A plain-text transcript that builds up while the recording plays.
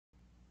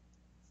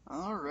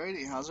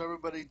Alrighty, how's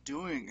everybody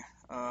doing?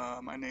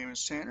 My name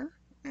is Tanner,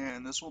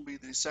 and this will be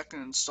the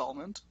second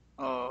installment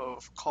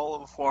of Call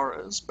of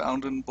Juarez,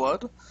 Bound in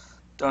Blood,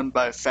 done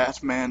by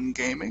Fat Man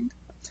Gaming.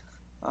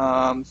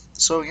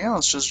 So yeah,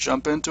 let's just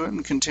jump into it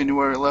and continue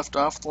where we left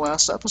off the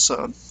last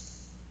episode.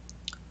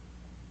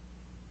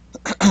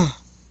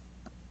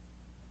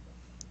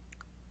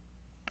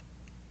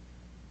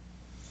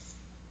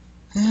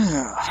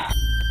 Yeah.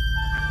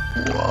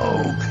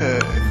 Whoa,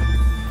 okay.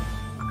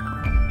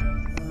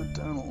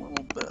 Down a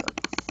little bit. I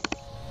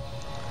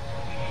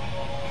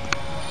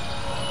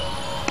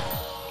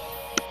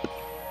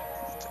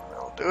think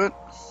that'll do it.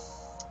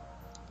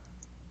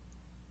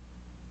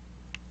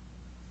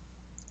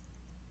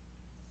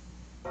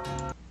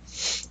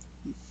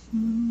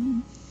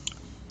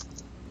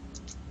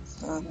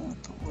 That out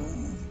the way.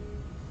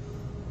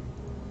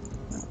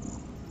 That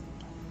one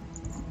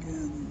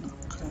again.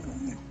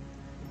 Okay.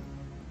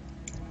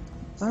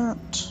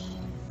 That.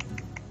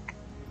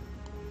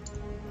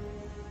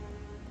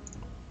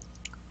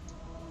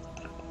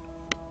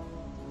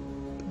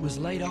 It was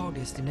late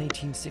August in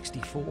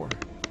 1864,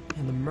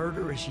 and the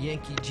murderous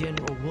Yankee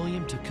General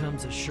William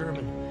Tecumseh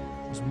Sherman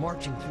was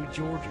marching through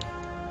Georgia,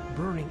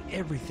 burning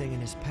everything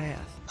in his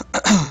path.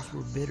 Those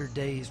were bitter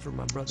days for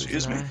my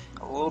brothers and I.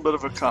 A little bit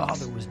of a cough. My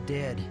father was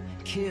dead,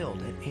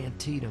 killed at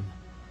Antietam.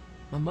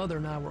 My mother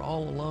and I were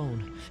all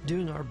alone,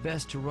 doing our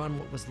best to run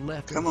what was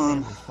left of the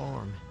family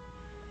farm.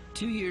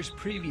 2 years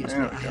previously,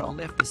 I had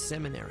left the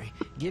seminary,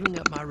 giving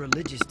up my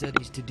religious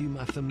studies to do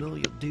my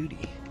familial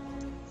duty.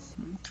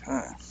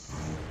 Okay.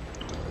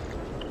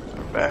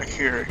 We're back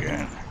here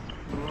again.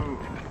 Ooh.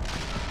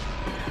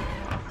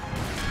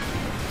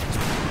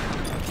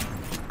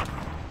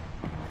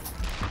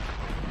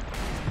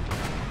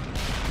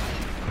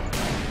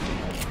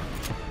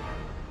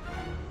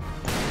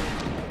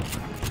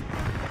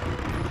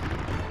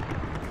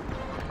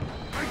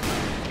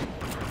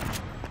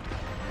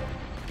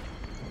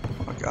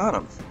 I got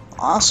him.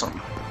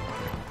 Awesome.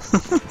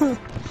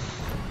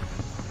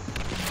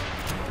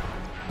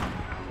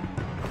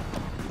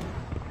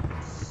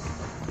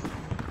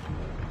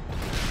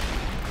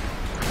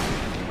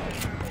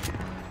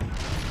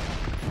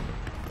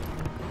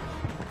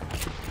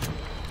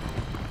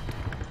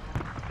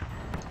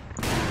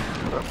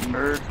 What up,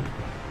 nerd?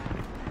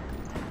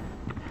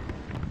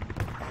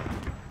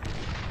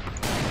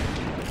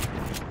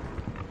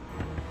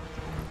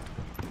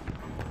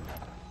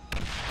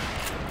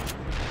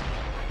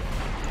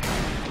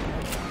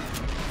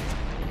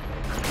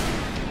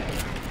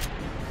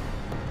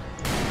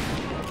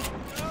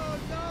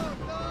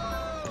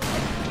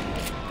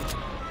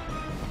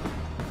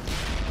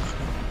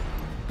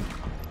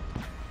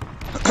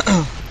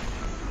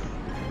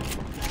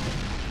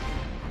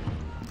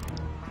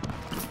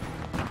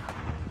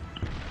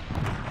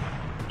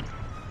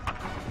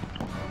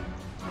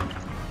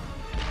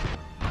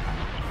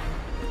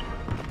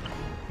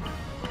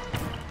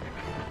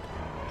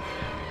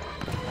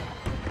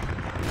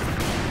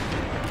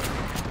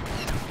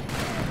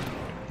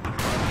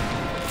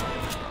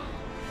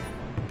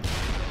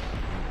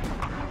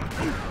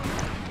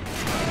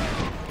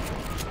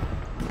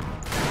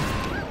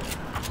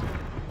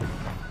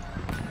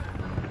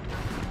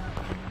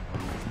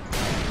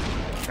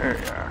 There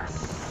you are.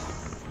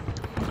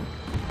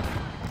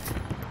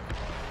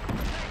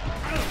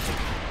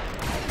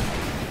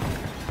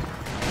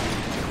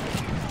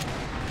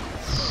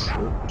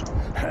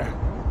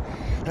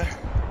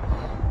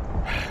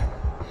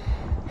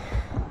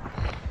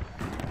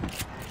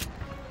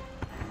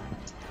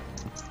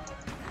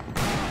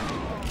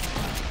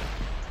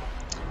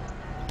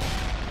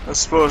 I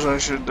suppose I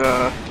should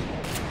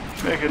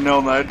make it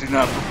known that I do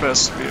not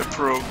profess to be a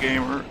pro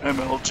gamer,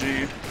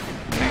 MLG,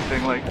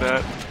 anything like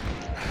that.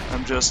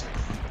 I'm just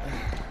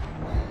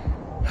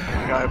a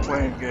guy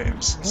playing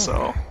games,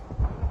 so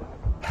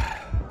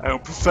I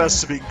don't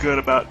profess to be good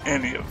about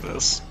any of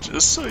this,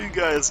 just so you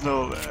guys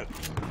know that.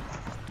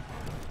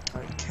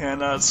 I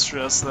cannot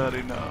stress that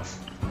enough.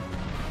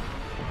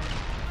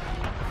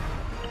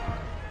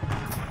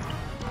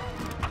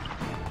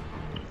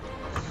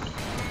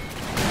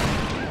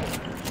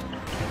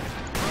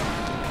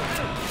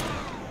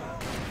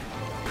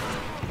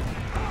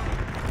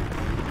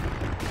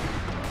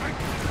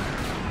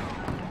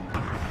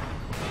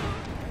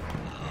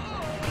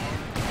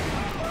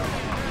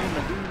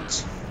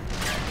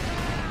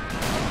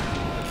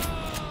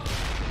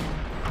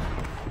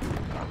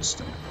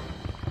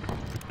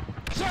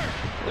 Sir,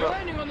 they're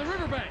landing on the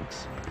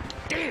riverbanks.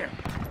 Damn!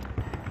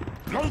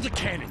 Load the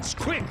cannons,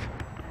 quick!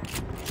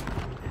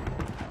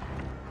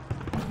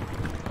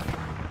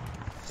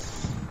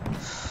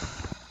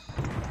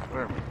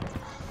 Where am I?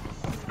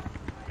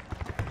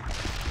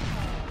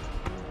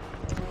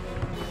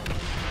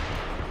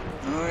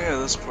 Oh yeah,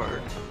 this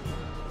part.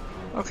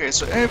 Okay,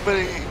 so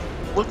anybody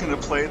looking to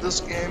play this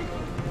game,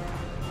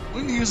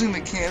 when using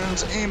the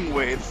cannons, aim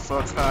way the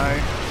fuck high.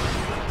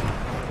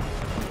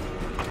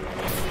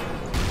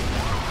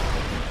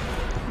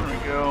 There we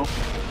go.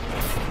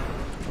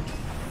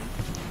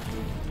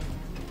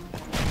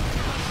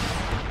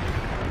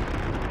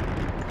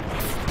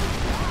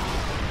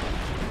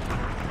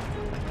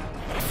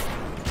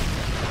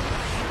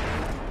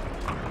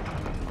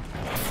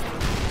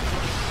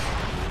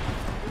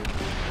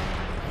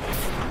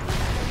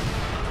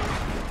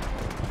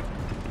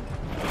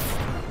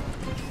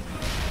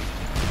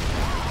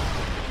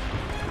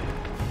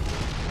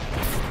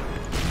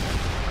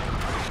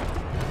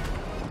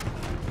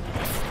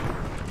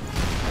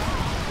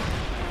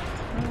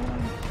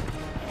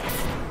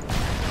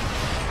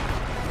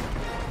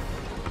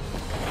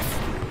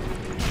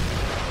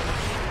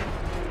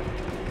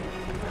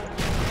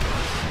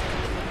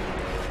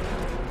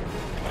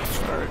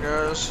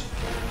 guys.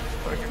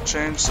 If I could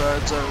change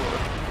sides, I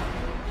would.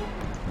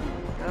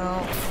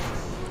 No.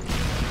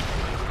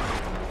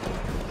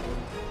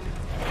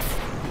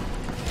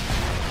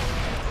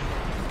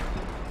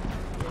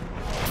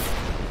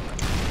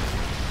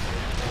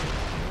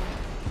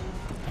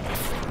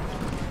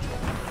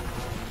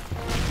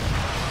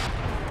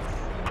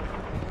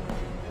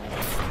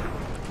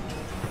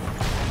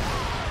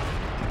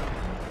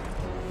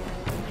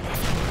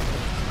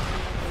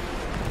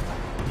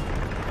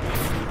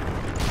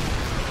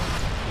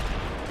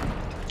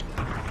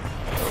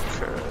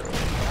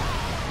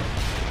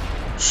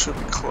 Should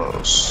be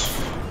close.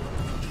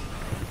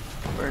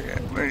 Where you at?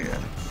 Where you at?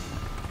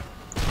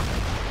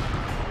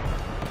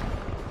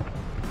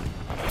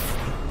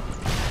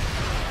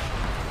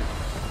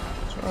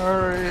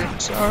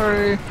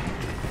 Sorry.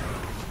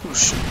 Who's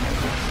shooting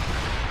at me?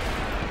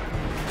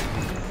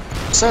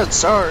 I said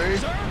sorry.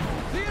 Sir,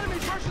 the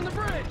enemy's rushing the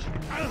bridge.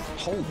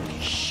 Holy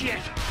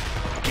shit!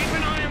 Keep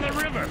an eye on the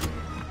river!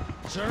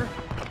 Sir,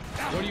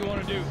 what do you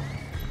want to do?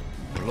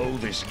 Blow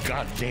this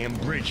goddamn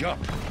bridge up.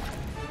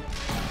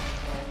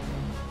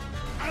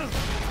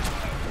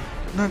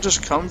 Didn't I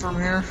just come from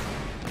here?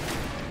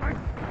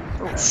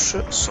 Oh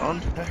shit,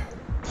 son.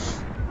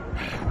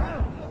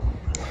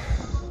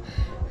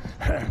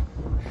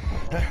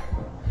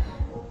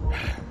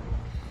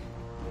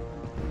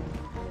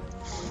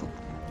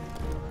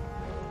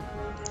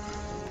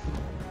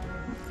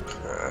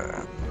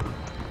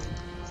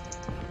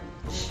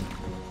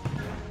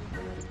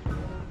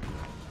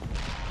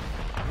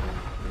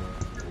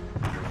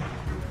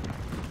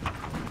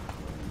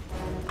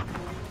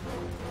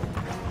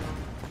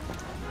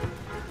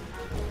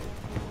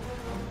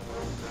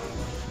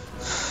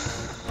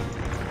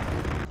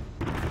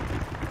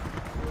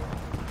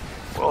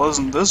 Well,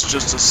 isn't this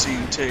just a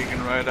scene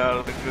taken right out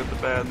of The Good, the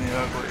Bad, and the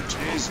Ugly?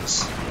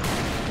 Jesus.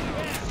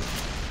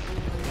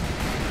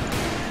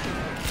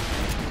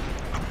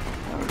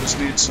 I just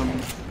need some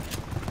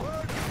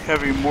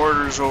heavy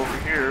mortars over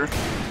here.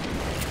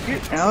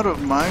 Get out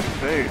of my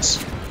face.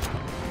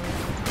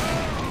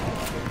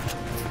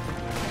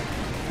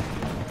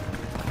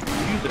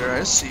 You there,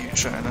 I see you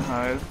trying to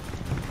hide.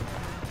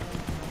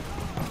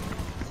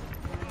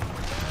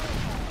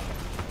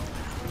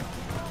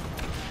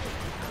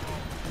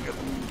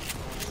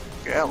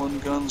 Gatling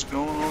guns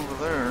going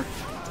over there.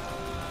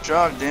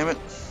 Jog, damn it.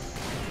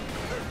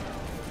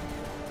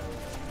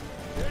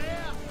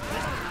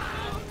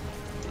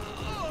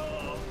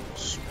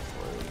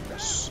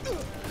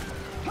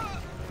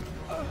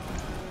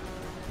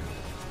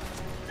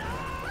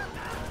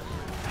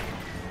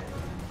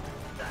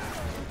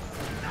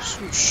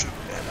 Who's shooting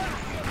at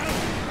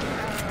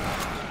me?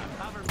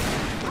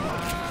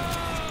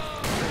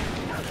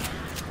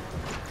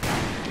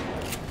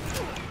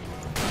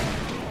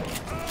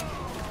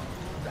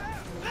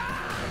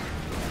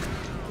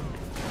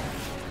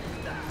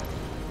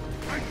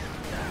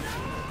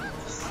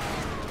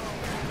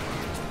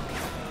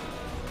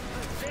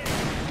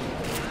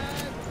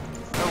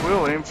 I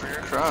will aim for your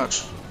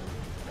crotch.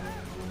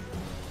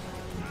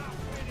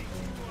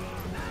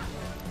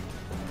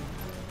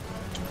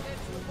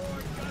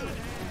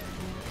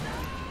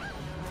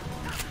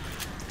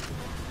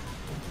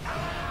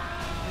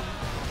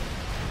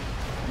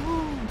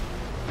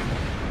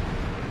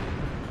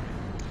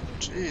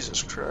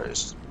 Jesus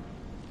Christ.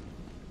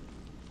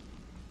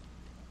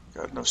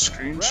 Got enough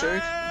screen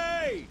shake?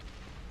 Ray!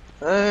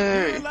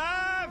 Hey! You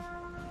alive?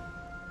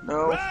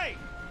 No. Ray!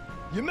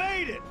 You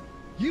made it!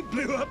 You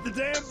blew up the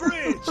damn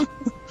bridge!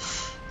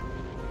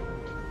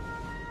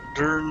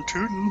 Darn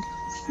tootin'.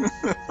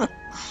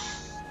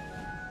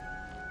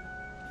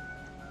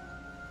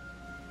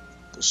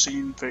 The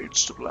scene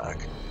fades to black.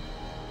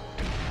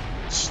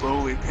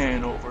 Slowly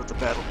pan over the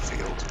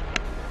battlefield.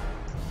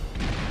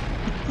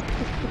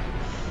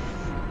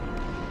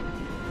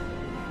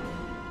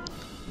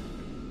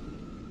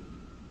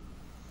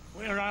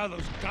 Where are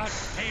those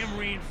goddamn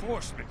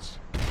reinforcements?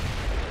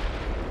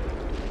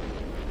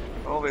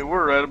 Oh, they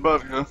were right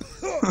above you.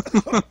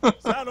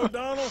 Is that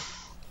O'Donnell?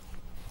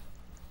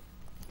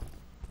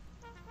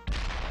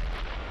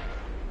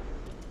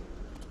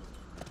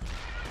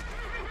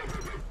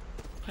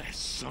 That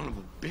son of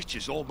a bitch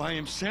is all by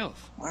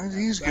himself. Why did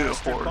these get a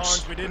horse?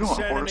 Barnes, we We didn't don't want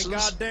send any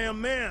horses.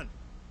 goddamn men.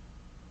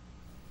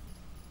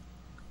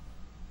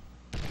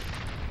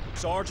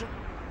 Sergeant,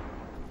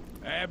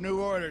 I have new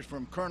orders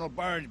from Colonel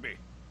Barnsby.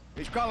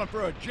 He's calling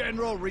for a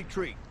general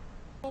retreat.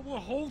 But we're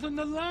holding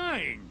the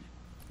line.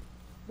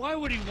 Why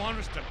would he want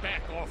us to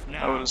back off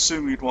now? I would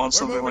assume you'd want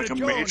something We're like a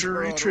moving to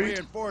major Jonesboro to retreat.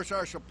 reinforce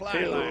our supply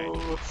line.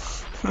 Hello.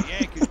 The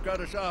Yankees cut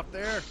us off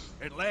there.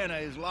 Atlanta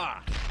is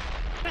lost.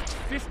 That's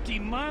 50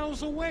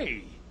 miles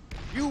away.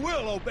 You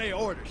will obey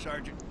orders,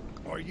 Sergeant,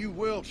 or you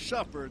will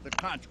suffer the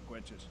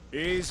consequences.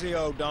 Easy,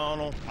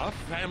 O'Donnell. Our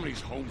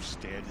family's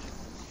homestead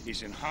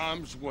is in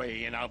harm's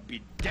way, and I'll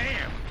be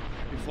damned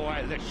before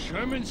I let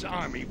Sherman's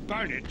army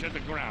burn it to the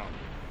ground.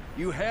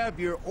 You have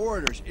your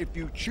orders. If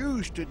you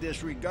choose to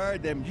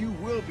disregard them, you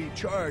will be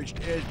charged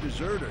as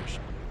deserters.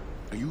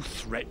 Are you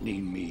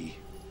threatening me?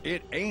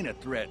 It ain't a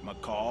threat,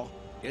 McCall.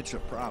 It's a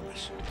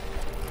promise.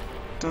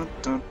 Dun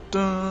dun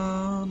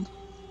dun.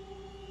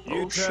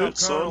 You Oh tell shit, Colonel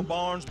son.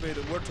 Barnsby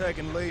that we're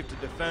taking leave to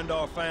defend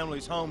our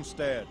family's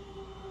homestead.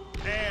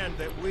 And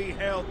that we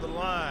held the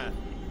line.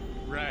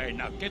 Right,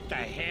 now get the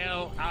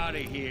hell out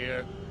of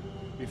here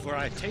before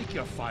I take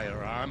your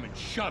firearm and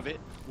shove it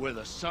where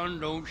the sun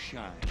don't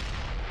shine.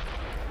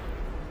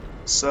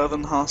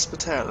 Southern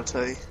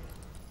hospitality.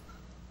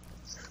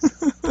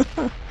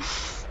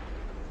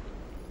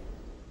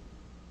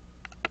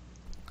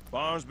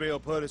 Barnsby will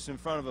put us in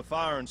front of a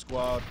firing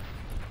squad.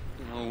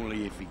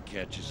 Only if he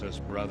catches us,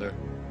 brother.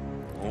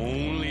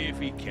 Only if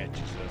he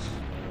catches us.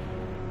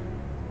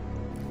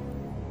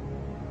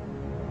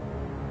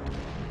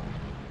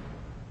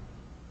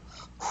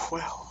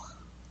 Well,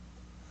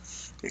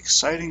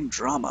 exciting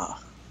drama.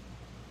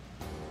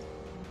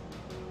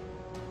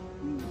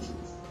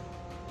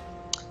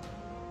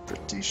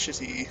 Pretty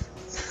shitty.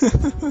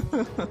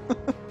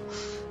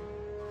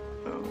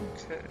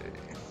 Okay.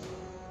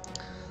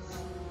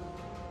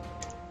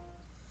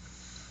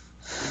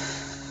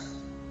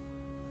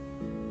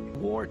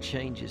 War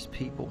changes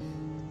people.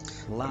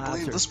 I Lives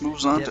believe are this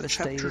moves on to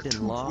chapter devastated 2.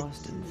 and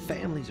lost, and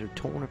families are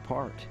torn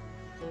apart.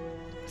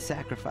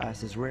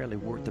 Sacrifice is rarely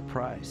worth the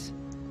price.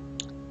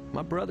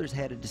 My brothers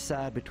had to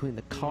decide between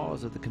the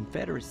cause of the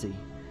Confederacy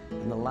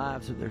and the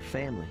lives of their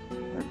family.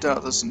 I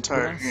doubt this When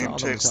entire I game saw them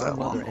takes with our that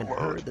long mother to and load.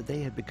 heard that they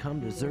had become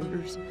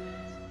deserters,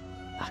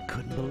 I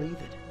couldn't believe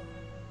it.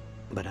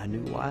 But I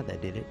knew why they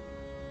did it.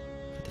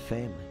 For the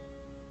family.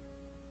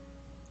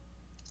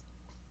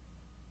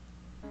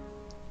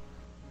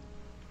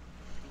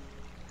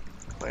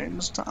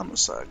 Famous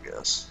Thomas, I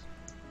guess.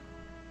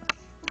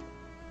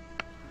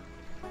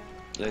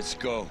 Let's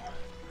go.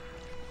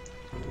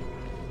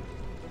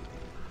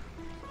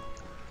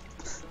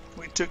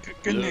 We took a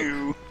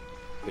canoe.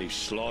 They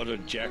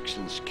slaughtered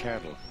Jackson's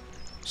cattle.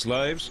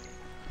 Slaves?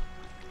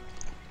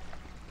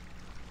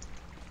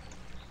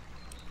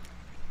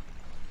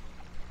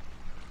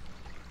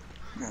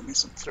 Got me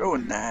some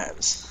throwing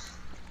knives.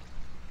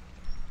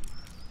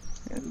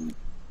 And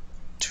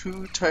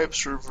 2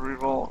 types of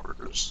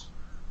revolvers.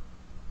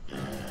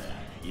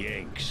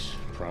 Yanks,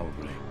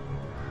 probably.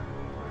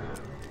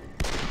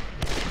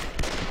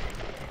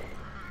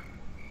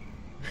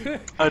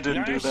 I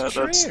didn't do Nice that.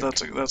 That's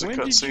trick. a When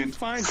did you cutscene.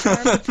 find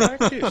time to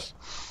practice?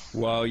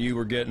 While you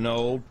were getting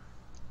old?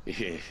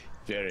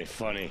 Very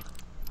funny.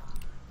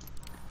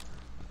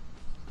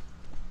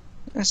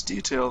 Nice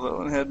detail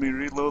though, and had me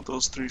reload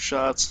those 3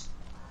 shots.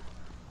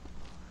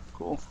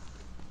 Cool.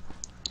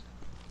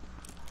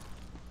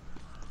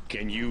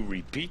 Can you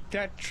repeat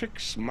that trick,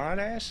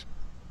 smartass?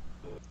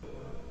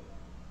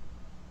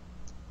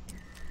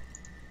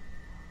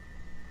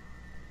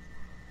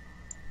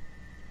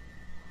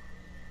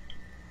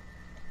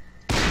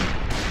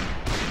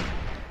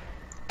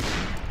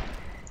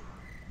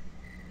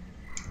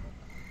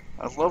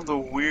 I love the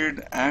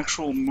weird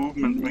actual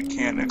movement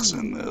mechanics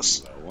in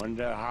this. I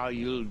wonder how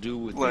you'll do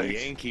with Like, the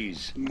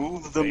Yankees.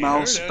 Move the They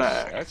mouse hurt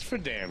us, back. That's for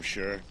damn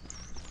sure.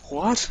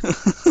 What?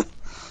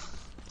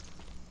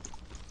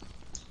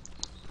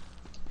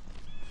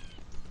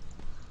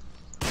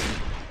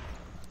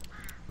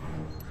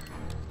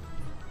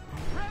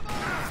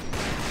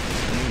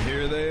 And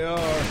here they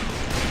are.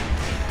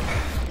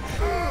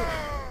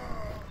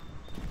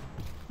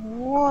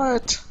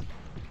 What?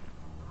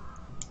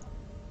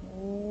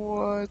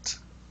 What?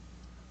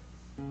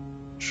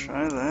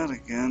 Try that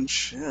again,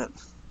 shit.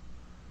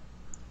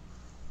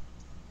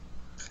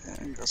 Okay,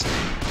 I guess I'll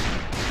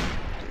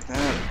do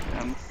that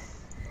again.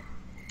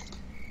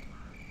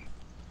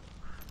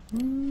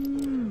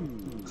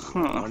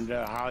 Huh.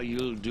 Wonder how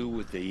you'll do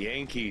with the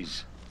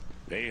Yankees.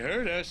 They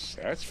hurt us,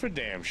 that's for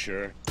damn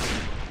sure.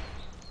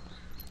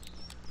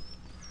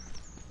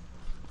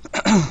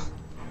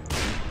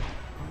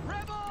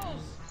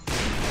 Rebels!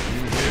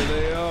 And here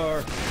they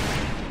are.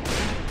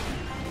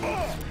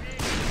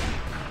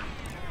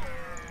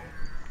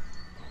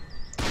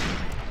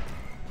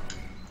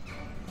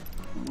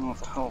 I don't know what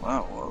the hell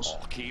that was.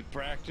 Keep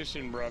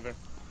practicing, brother.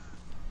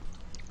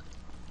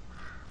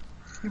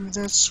 Give me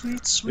that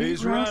sweet, sweet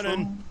He's rifle.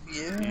 running.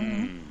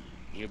 Yeah.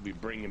 He'll be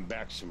bringing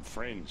back some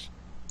friends.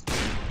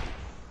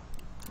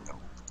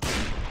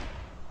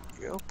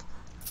 Yep.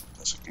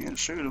 Guess I can't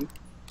shoot him.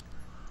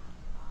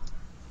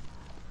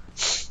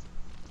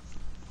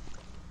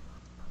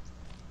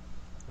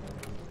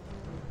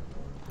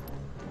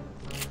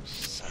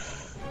 Son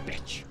of a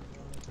bitch.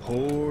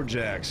 Poor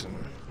Jackson.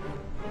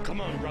 Come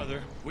on,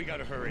 brother. We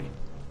gotta hurry.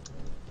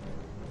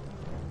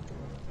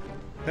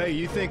 Hey,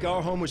 you think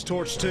our home was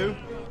torched too?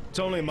 It's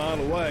only a mile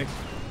away.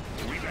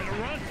 We better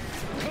run.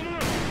 Come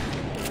on.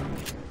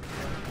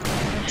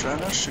 Trying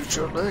to shoot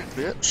your leg,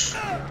 bitch. A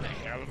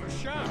hell of a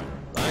shot.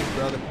 Thanks,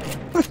 brother.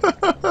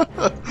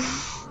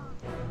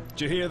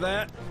 Did you hear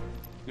that?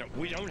 No,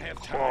 we don't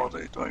have time.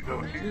 Quality. Do I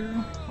go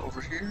here? Over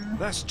here?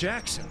 That's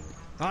Jackson.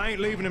 I ain't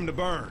leaving him to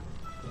burn.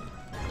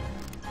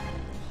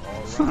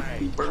 All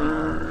right.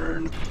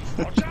 Burn.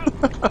 Watch out.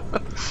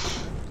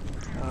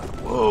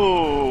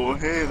 Whoa.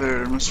 Hey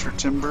there, Mr.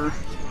 Timber.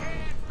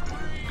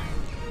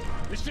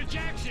 This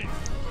Jackson!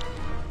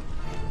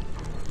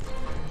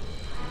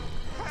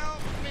 Help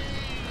me!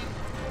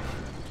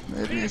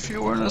 Maybe if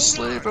you weren't a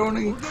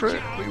slave-owning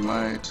prick, we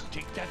might.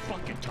 Take that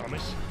bucket,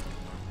 Thomas.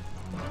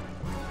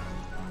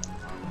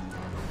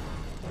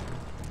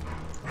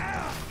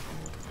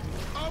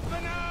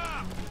 Open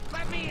up!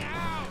 Let me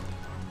out!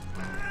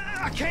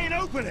 I can't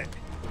open it!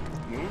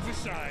 Move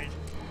aside.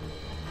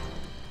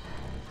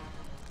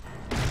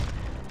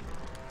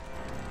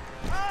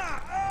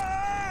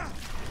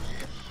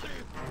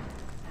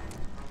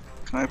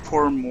 Can I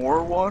pour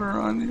more water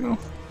on you?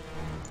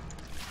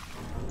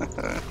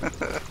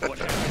 What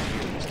happened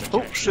here, Mr.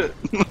 Oh Jackson?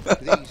 shit!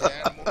 These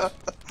animals,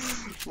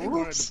 they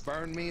wanted Whoops. to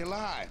burn me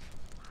alive.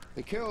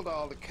 They killed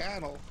all the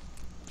cattle.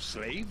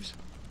 Slaves?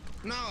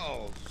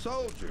 No,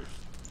 soldiers.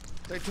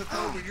 They took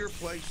over your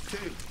place too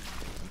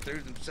and threw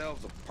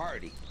themselves a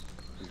party.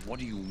 What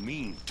do you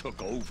mean,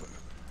 took over?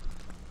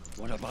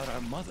 What about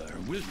our mother,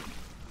 William?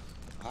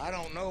 I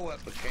don't know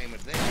what became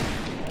of them,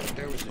 but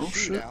there was a Oh,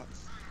 shit. shootout.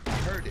 I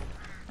heard it.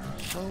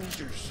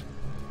 Soldiers.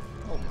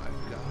 Oh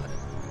my God.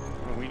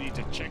 Well, we need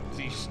to check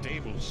these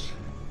stables.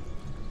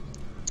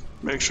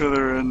 Make sure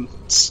they're in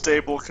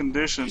stable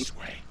condition. This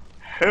way.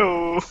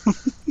 Hell.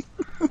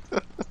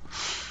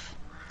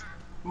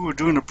 Ooh, we're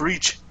doing a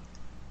breach.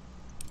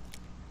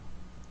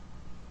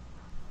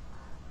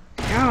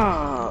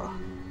 Yeah.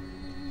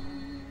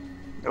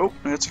 Nope,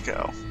 it's a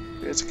cow.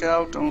 It's a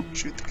cow. Don't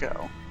shoot the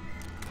cow.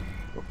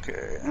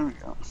 Okay, there we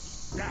go.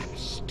 Ah,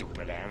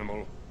 stupid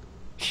animal.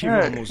 You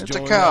Hey, almost it's a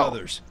joined cow. the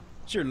others.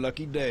 It's your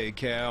lucky day,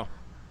 cow.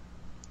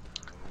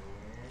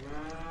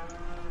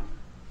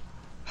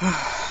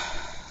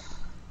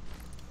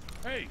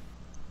 Hey,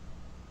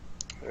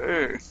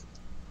 Hey.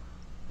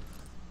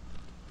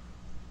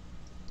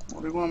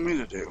 What do you want me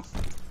to do?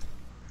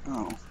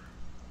 Oh.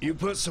 You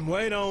put some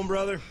weight on,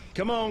 brother.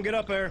 Come on, get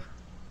up there.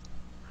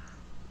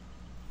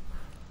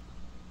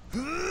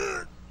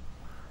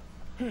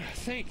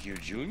 thank you,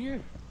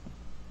 Junior.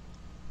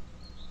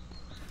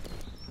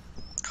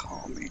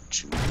 Call me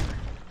Junior.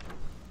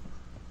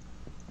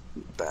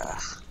 Bah.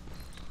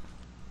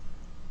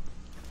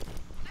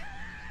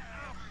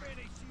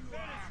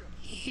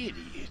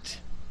 Idiot.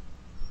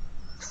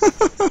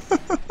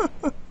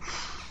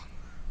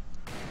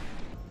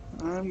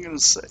 I'm gonna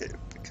save,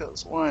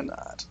 because why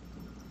not?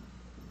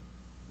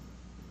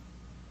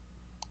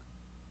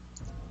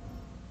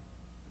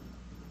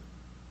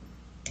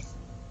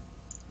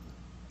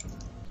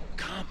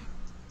 Come.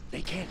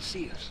 They can't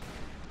see us.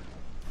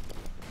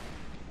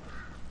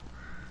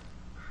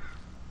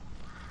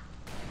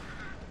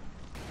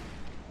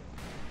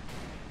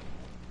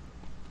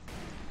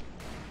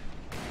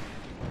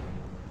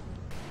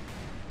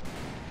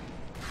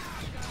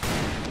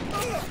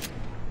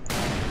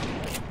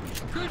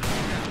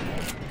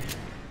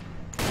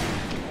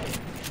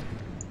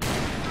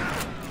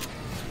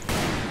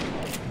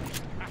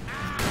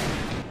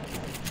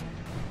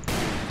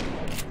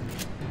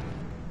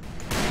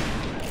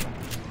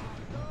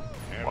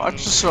 Watch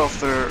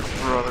yourself there,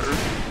 brother.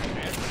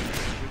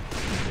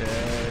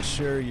 Yeah,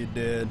 sure you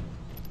did.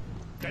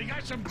 They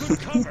got some good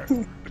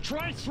cover.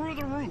 Try through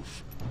the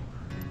roof.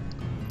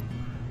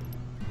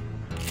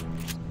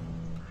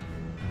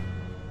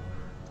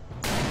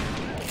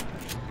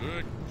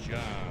 Good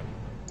job.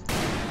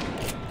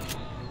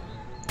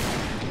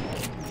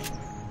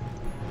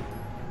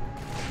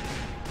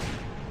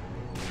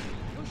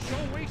 You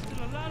sure wasted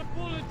a lot of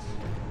bullets.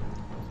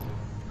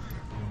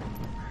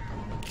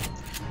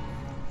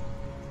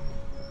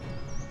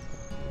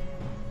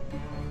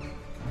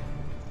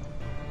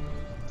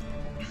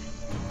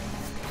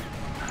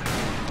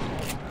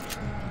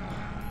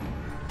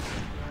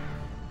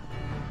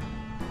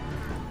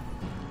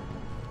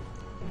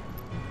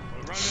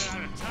 We're running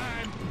out of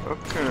time.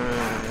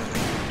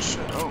 Okay.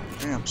 Shit. Oh,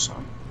 damn,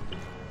 son.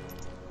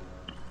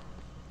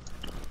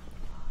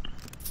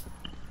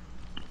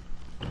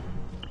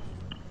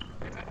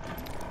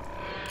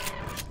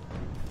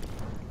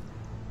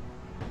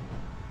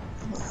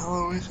 Where the hell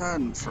are we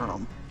hiding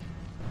from?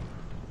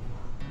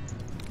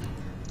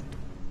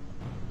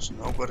 There's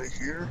nobody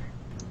here.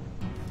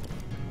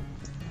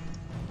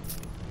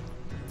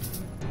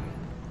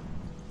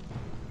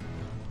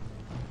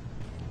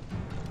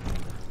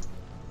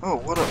 Oh,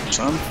 what up,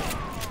 son?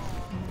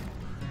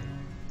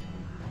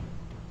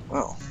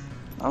 Well,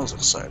 that was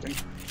exciting.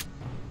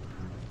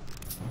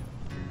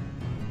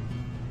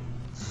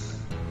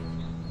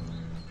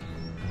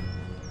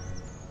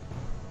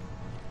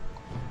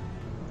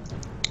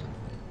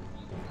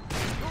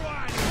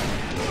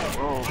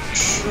 Oh,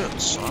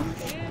 shit, son.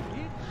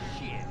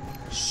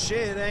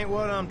 Shit ain't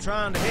what I'm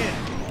trying to hit.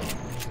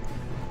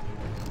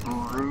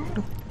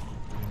 Rude.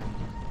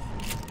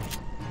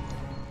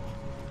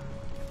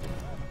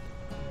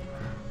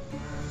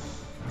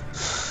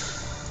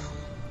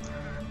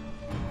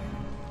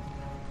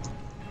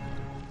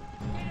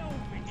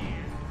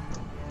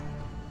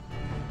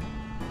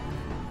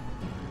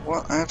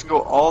 What? I have to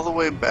go all the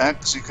way back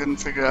because you couldn't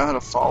figure out how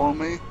to follow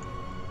me?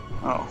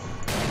 Oh.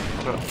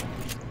 What up?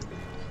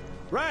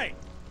 Right.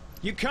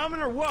 You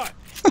coming or what?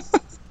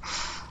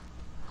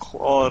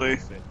 Quality.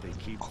 Bet they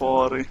keep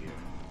Quality. here.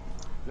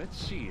 Let's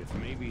see if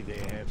maybe they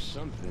have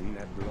something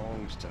that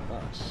belongs to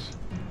us.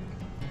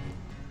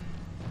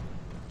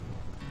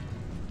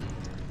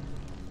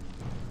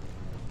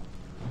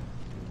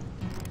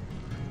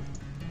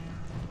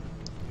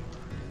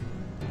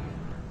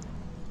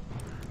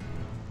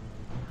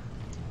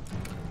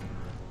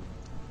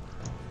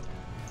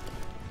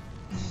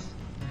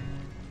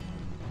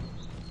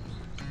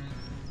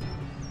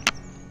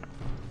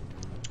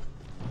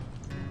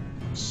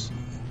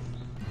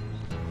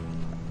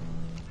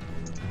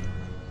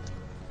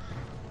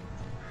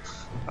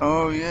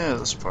 Oh yeah,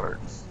 this part.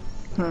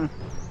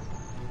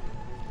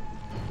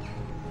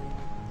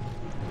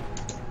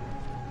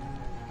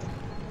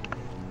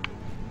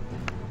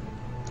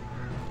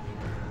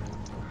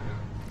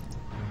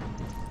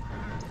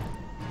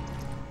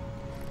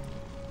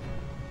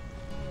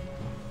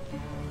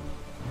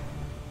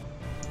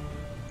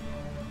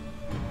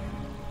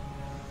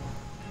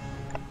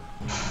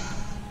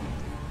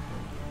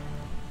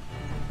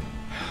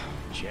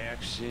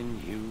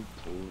 Jackson, you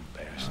poor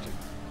bastard.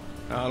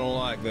 I don't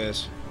like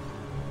this.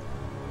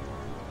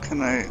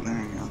 Can I?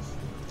 There you go.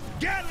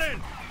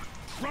 Gatlin!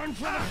 Run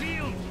for the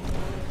field!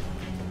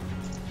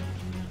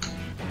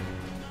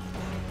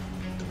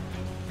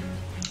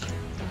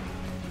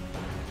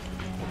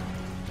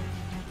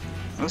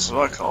 This is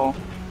what I call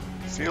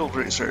field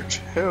research.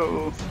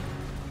 Ho.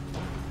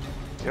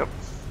 Yep.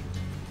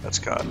 That's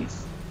cotton.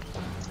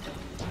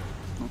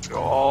 Let's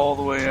go all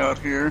the way out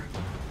here.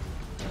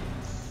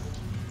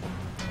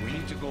 We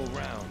need to go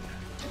around.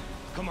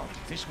 Come on,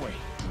 this way.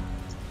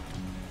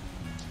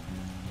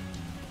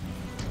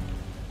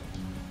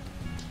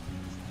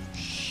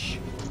 Shh.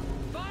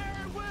 Fire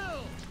at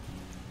will!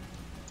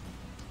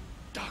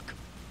 Doc,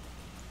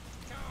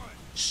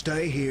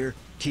 Stay here.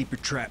 Keep your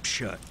trap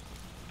shut.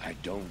 I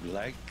don't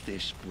like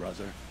this,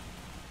 brother.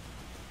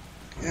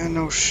 Yeah,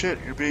 no shit,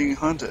 you're being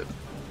hunted.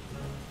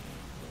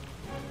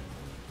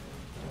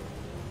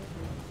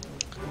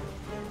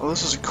 Oh,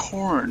 this is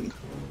corn.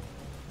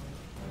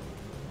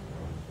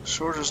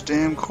 Shortest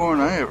damn corn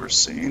I ever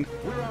seen.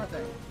 Where are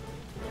they?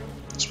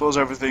 I suppose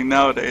everything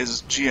nowadays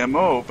is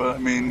GMO, but I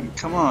mean,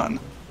 come on.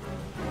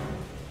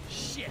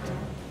 Shit.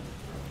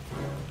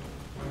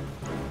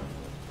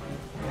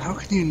 How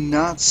can you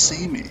not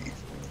see me?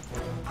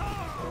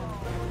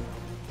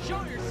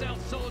 Show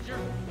yourself, soldier.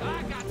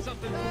 I got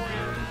something for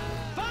you.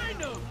 Find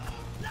them!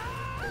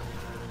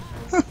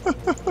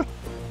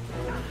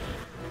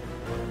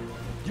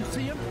 You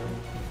see him?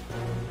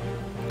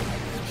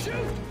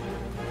 Shoot!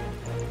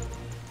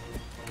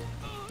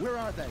 Where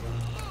are they?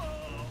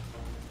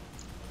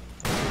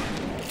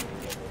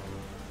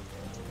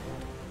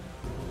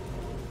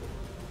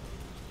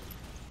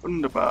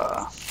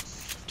 Wunderbar.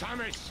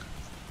 Thomas,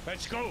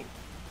 let's go.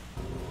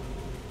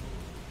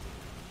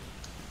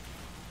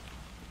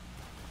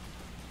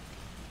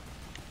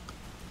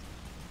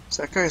 Is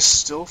that guy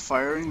still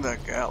firing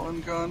that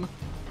Gatling gun?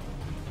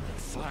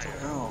 Fire.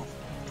 Hell.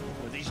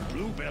 Well, these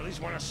bluebellies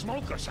want to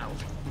smoke us out.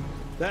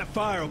 That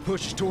fire will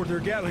push us toward their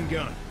Gatling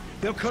gun.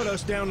 They'll cut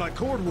us down like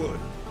cordwood.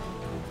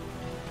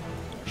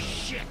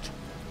 Shit.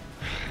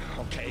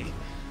 Okay.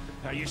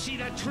 Now you see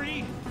that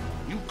tree?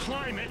 You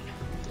climb it,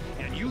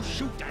 and you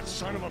shoot that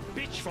son of a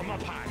bitch from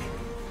up high.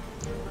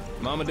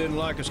 Mama didn't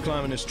like us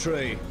climbing this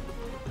tree.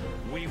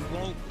 We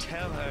won't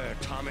tell her,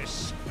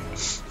 Thomas.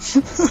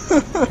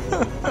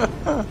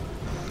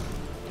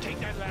 Take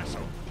that lasso.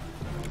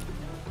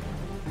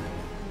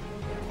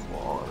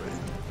 Quality.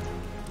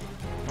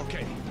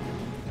 Okay.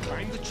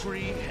 Climb the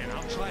tree, and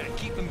I'll try to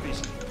keep them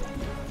busy.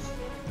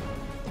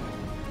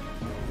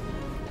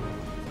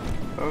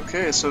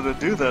 Okay, so to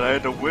do that, I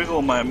had to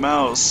wiggle my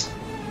mouse.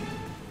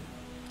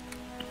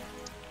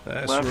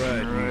 That's Left right,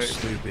 and right. you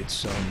stupid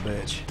son of a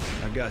bitch.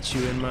 I got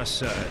you in my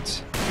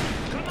sights.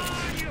 Come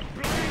on, you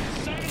blind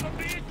son of a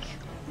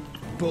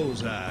bitch!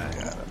 Bullseye.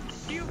 Got him.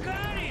 You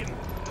got him!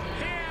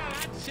 Hell,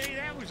 I'd say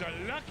that was a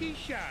lucky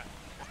shot.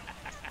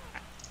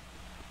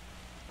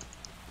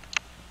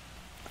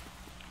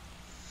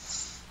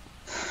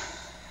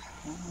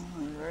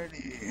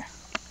 Alrighty.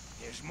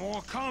 There's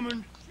more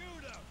coming.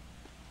 Shoot 'em!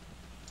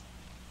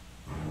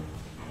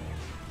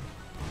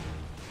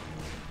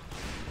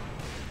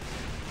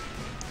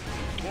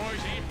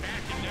 Boys ain't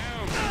backing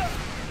down.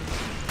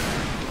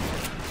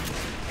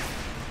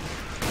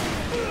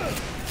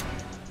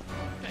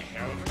 The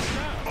hell of a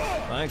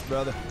job. Thanks,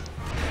 brother.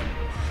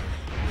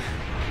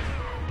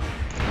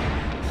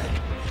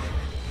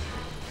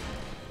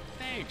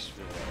 Thanks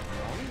for that,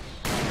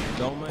 Thomas.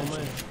 Don't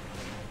mention it.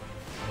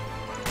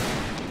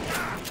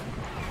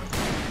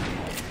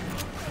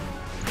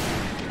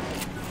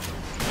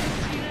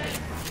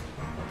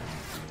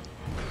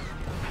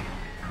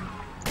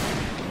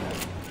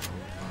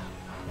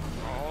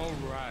 All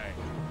right.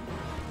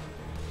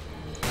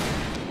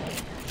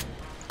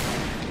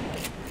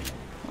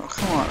 Oh,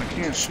 come on, I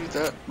can't shoot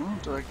that. Oh,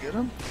 did I get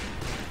him? I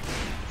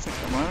think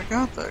I might have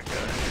got that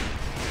guy.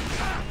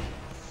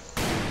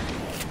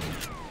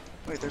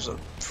 Wait, there's a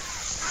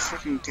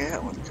freaking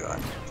Gatling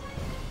gun.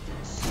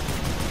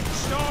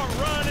 start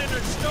running or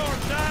start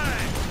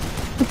dying.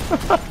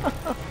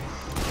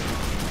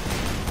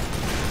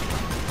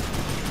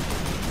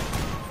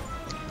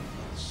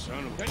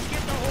 Son of... Let's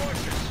get the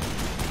horses.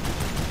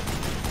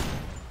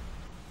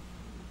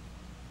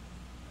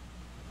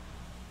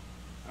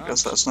 I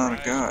guess that's not a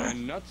guy. My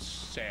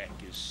nutsack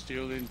is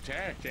still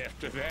intact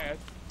after that.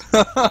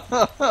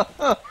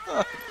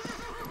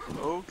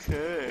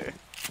 Okay.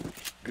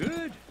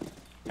 Good.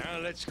 Now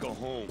let's go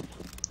home.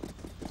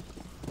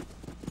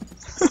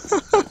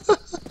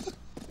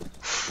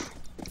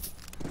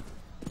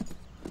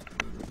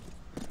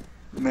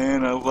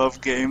 Man, I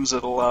love games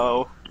that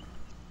allow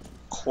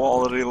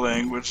quality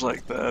language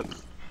like that. Too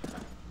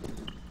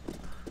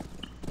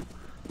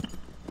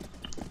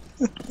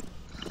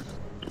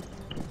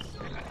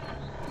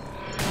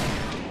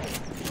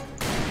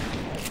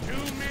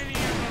many of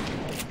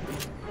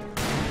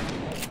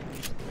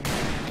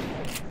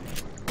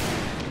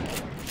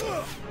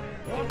them.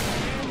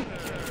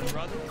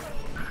 Brother.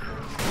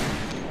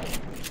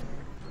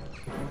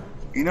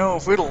 You know,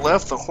 if we'd have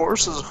left the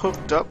horses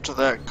hooked up to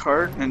that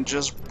cart and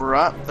just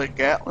brought the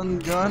Gatling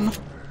gun,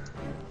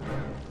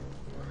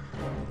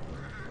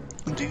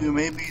 do you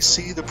maybe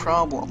see the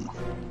problem?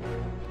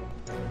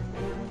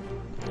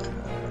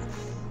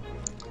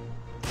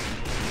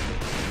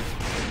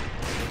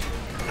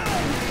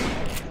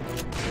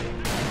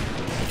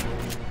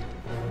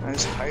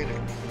 Nice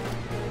hiding.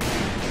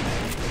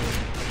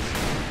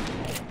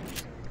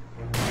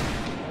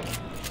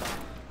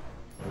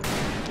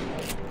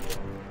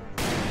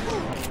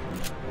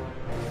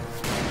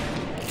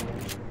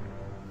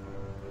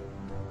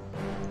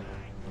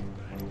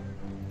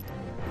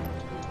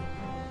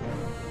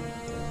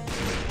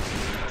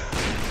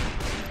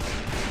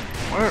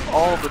 Why are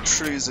all the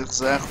trees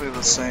exactly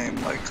the same?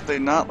 Like, could they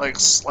not, like,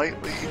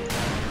 slightly,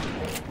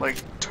 like,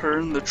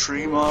 turn the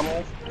tree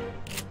model?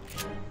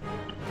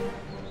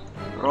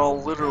 They're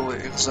all literally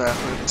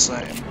exactly the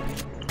same.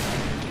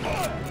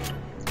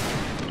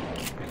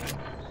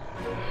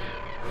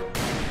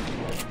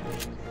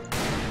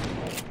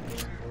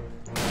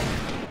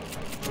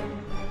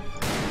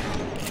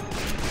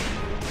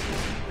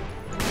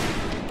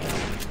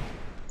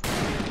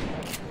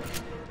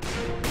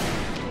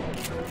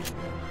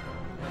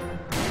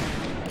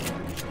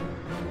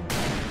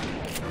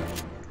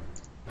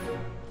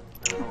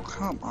 Oh,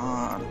 come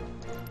on.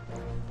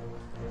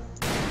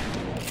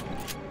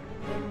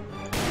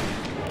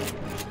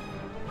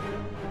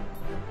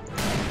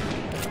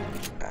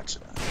 Gotcha.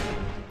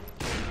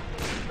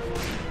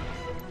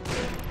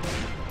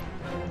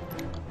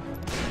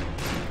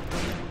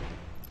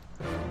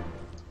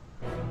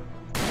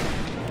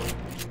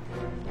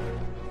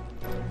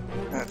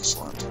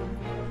 Excellent.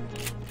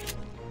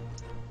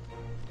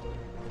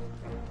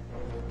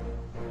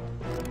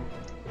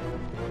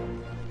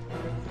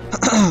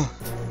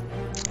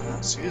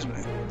 Excuse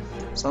me.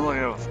 Sounds like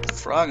I have a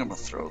frog in my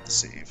throat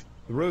this eve.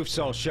 The roof's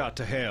all shot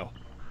to hell.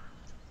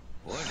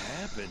 What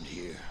happened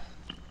here?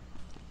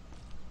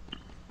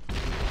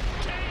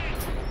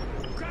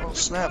 Oh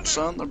snap,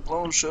 son, they're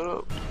blowing shit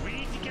up. We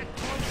need to get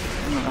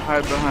closer. I'm gonna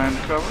hide behind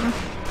cover.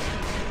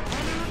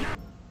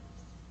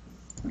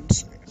 And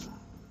save.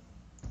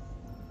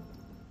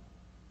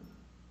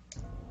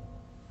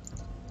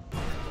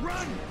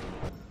 Run!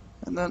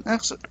 And then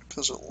exit,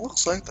 because it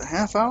looks like the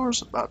half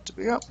hour's about to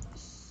be up.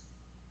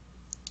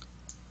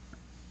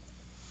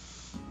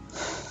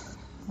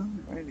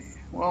 Alrighty.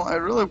 Well, I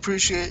really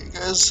appreciate you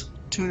guys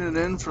tuning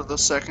in for the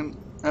second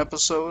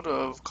episode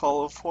of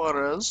Call of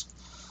Juarez.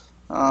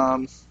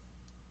 I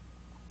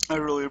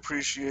really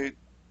appreciate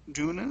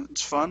doing it.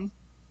 It's fun.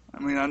 I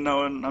mean, I know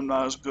I'm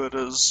not as good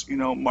as, you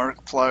know,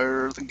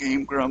 Markiplier or the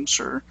Game Grumps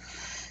or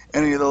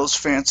any of those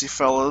fancy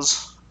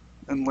fellas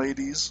and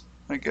ladies,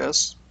 I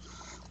guess.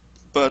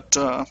 But,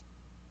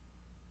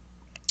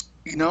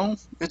 you know,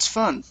 it's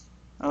fun.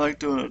 I like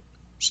doing it.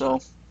 So,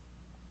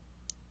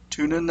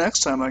 tune in next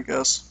time, I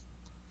guess.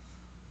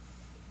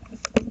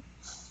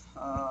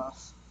 I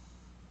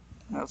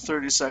have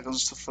 30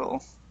 seconds to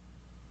fill.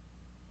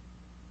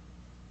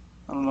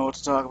 I don't know what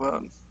to talk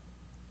about.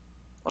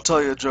 I'll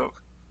tell you a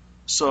joke.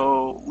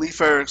 So,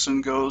 Leif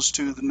Erikson goes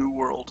to the New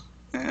World,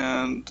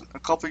 and a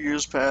couple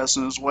years pass,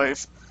 and his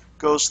wife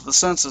goes to the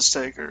census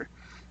taker,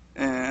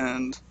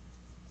 and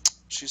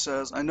she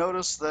says, I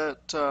noticed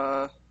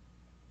that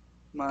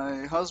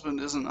my husband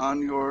isn't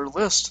on your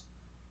list.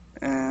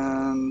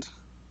 And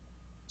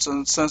so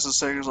the census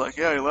taker's like,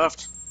 yeah, he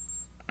left.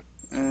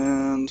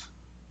 And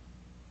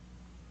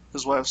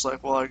his wife's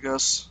like, well, I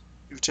guess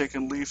you've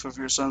taken leave of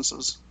your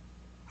senses.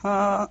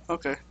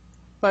 Okay.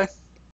 Bye.